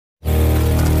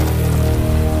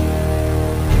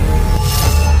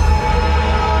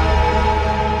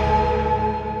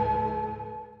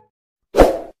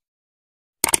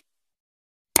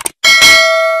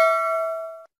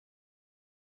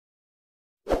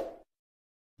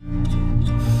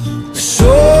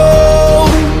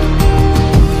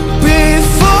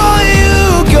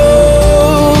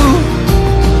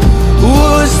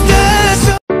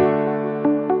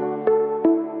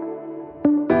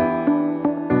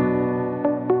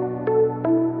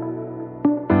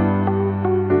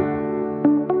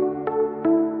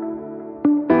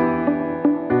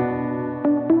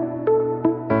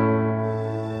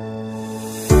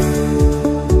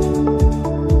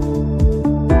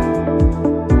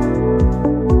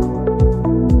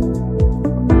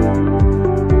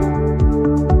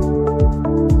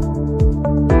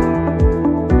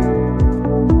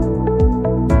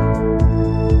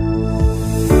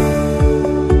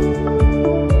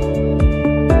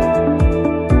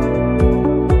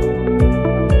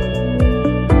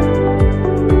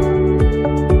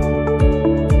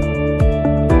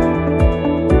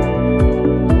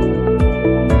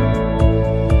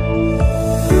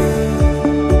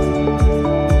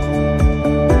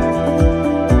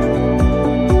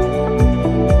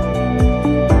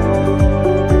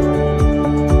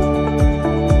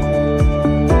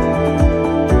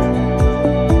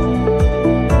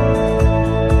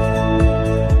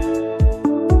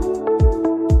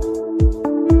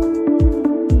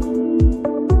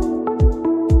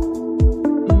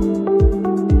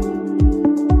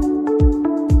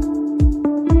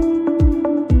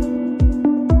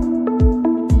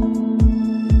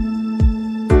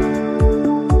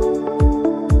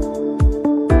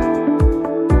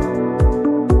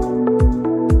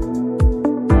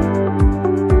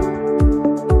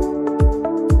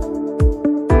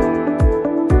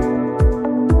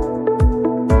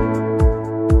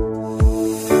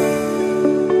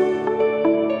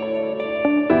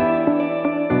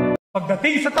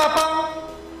Pagdating sa tapang,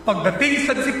 pagdating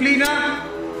sa disiplina,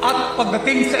 at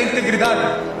pagdating sa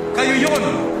integridad, kayo yun,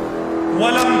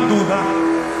 walang duda.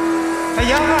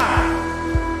 Kaya nga,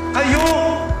 kayo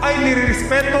ay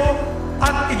nirerespeto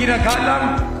at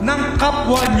iginagalang ng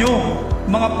kapwa nyo,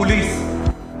 mga pulis.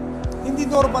 Hindi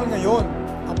normal ngayon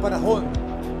ang panahon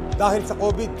dahil sa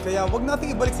COVID, kaya wag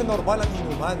nating ibalik sa normal ang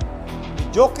inuman,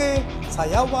 joke,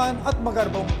 sayawan at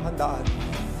magarbong handaan.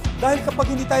 Dahil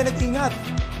kapag hindi tayo nag-ingat,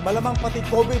 malamang pati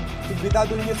COVID,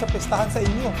 imbitado ninyo sa pestahan sa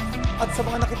inyo. At sa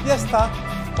mga nakipiesta,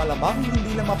 malamang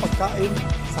hindi lang mapagkain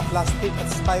sa plastic at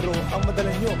styro ang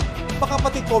madala nyo. Baka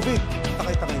pati COVID,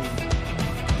 takay-takay nyo.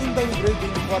 In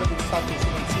downgrading the quarantine status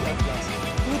ng CR Plus,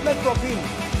 we would like to appeal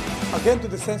again to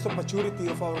the sense of maturity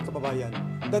of our kababayan.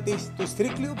 That is, to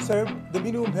strictly observe the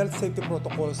minimum health safety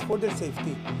protocols for their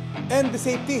safety and the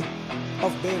safety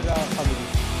of their family.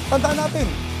 Tandaan natin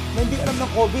na hindi alam ng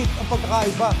COVID ang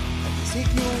pagkakaiba ng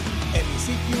ECQ,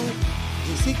 MECQ,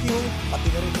 GCQ,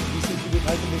 pati na rin yung GCQ with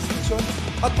heightened restriction,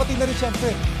 at pati na rin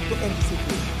siyempre yung MCQ.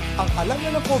 Ang alam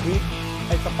na ng COVID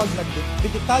ay kapag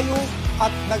nagdikit tayo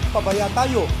at nagpabaya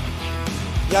tayo,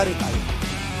 yari tayo.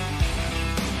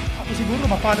 Ako siguro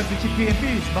mapalad ng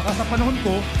CPNP, baka sa panahon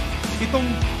ko, itong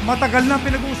matagal na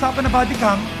pinag-uusapan na body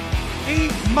cam,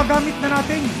 magamit na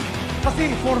natin.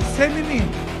 Kasi for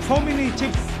so many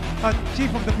chief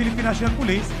of the Philippine National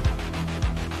Police,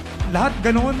 lahat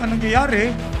ganoon ang nangyayari,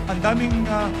 ang daming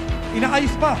inaayos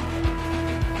pa.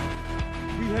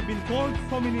 We have been called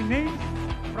so many names,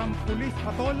 from police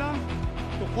patola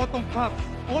to cotton caps,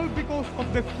 all because of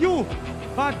the few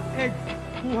bad eggs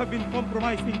who have been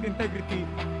compromising the integrity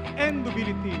and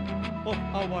nobility of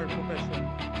our profession.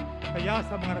 Kaya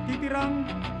sa mga natitirang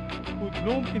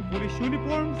hoodlum in police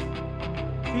uniforms,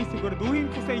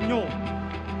 sisiguraduhin ko sa inyo,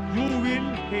 you will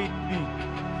hate me.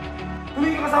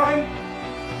 Tumingin ka sa akin!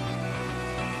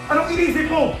 Anong inisip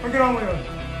mo pag ginawa mo yun?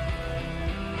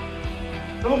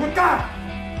 Lumagot ka!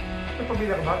 May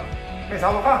pamilya ka ba? May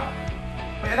asawa ka?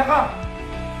 May anak ka?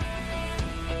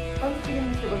 Ano tingin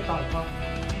mo sa ibang tao ka?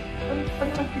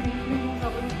 Ano ang tingin mo sa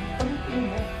akin? Ano tingin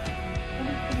mo? Ano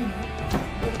tingin mo?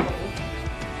 Ano ako?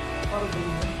 Para gawin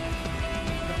mo?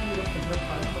 Nakihirap sa grab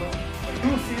para pero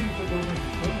ayusin mo sa gawin mo.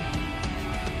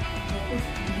 Tapos,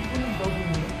 hindi ko nang gawin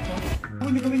mo.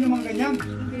 Hindi ko rin yung mga ganyan.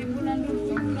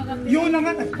 Yun na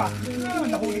nga,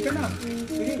 nahuli ka na.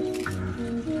 Sige.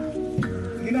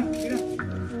 Sige na.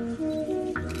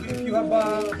 If you have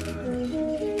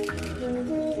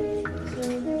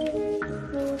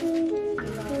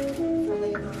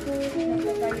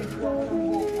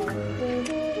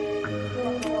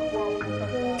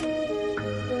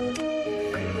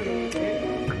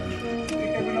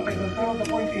the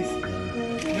point is,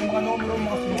 yung mga numero,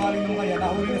 mga sinungaling nung kaya,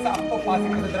 nahuli na sa akto,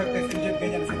 passing sa drug test and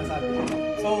ganyan na sinasabi.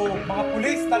 So, mga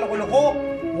pulis, taloko-loko,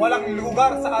 walang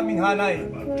lugar sa aming hanay.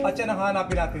 At yan ang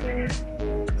hanapin natin.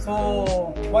 So,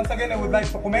 once again, I would like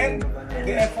to commend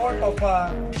the effort of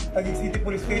Taguig City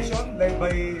Police Station, led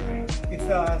by its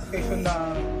station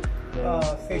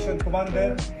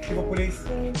commander, Chief of Police,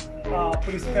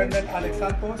 Police Colonel Alex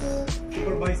Santos,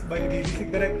 supervised by the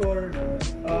District Director,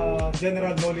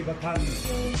 General Noli Bathan,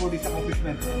 for this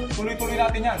accomplishment. Tuloy-tuloy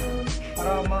natin yan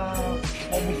para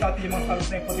maubos natin yung mga salos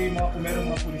na yung pati yung mga kung merong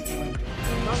mga pulis naman.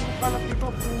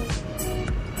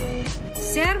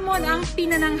 Sermon ang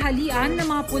pinananghalian ng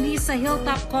mga pulis sa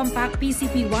Hilltop Compact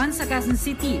PCP-1 sa Quezon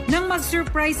City nang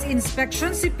mag-surprise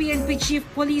inspection si PNP Chief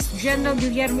Police Gen.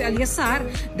 Guillermo Eleazar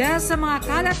dahil sa mga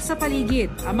kalat sa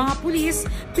paligid. Ang mga pulis,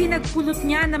 pinagpulot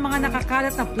niya ng mga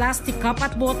nakakalat na plastic cup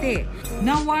at bote.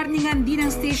 Nawarningan din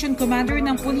ang station commander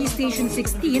ng Police Station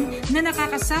 16 na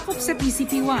nakakasakop sa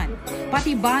PCP-1.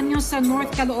 Pati banyo sa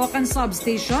North Caloocan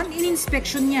Substation,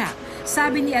 in-inspection niya.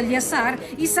 Sabi ni Eleazar,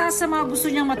 isa sa mga gusto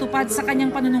niyang matupad sa kanyang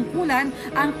panunungkulan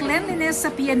ang cleanliness sa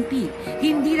PNP.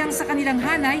 Hindi lang sa kanilang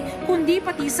hanay, kundi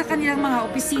pati sa kanilang mga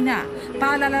opisina.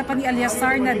 Paalala pa ni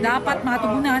Eleazar na dapat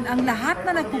matugunan ang lahat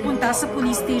na nagpupunta sa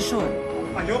police station.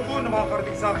 Ayoko na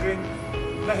makakarating sa akin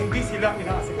na hindi sila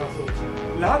inaasikaso.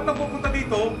 Lahat na pupunta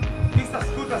dito is as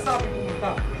good as sabi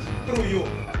pumunta. Through you.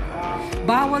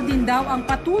 Bawal din daw ang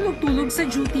patulog-tulog sa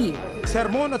duty.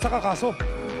 Sermon at saka kaso,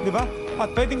 di ba?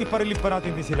 At pwedeng iparilib pa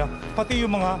natin din sila, pati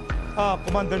yung mga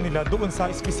commander nila doon sa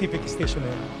specific station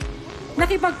na yun.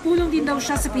 Nakipagpulong din daw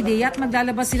siya sa PIDEA at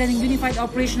maglalabas sila ng Unified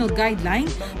Operational Guideline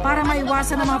para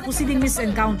maiwasan ang mga posibleng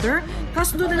misencounter,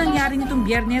 kasunod na nangyari nitong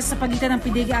Biyernes sa pagitan ng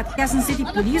PIDEA at Quezon City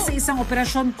Police sa isang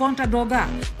operasyon kontra droga,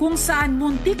 kung saan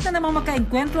muntik na namang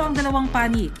magkaengkwentro ang dalawang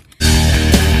panig.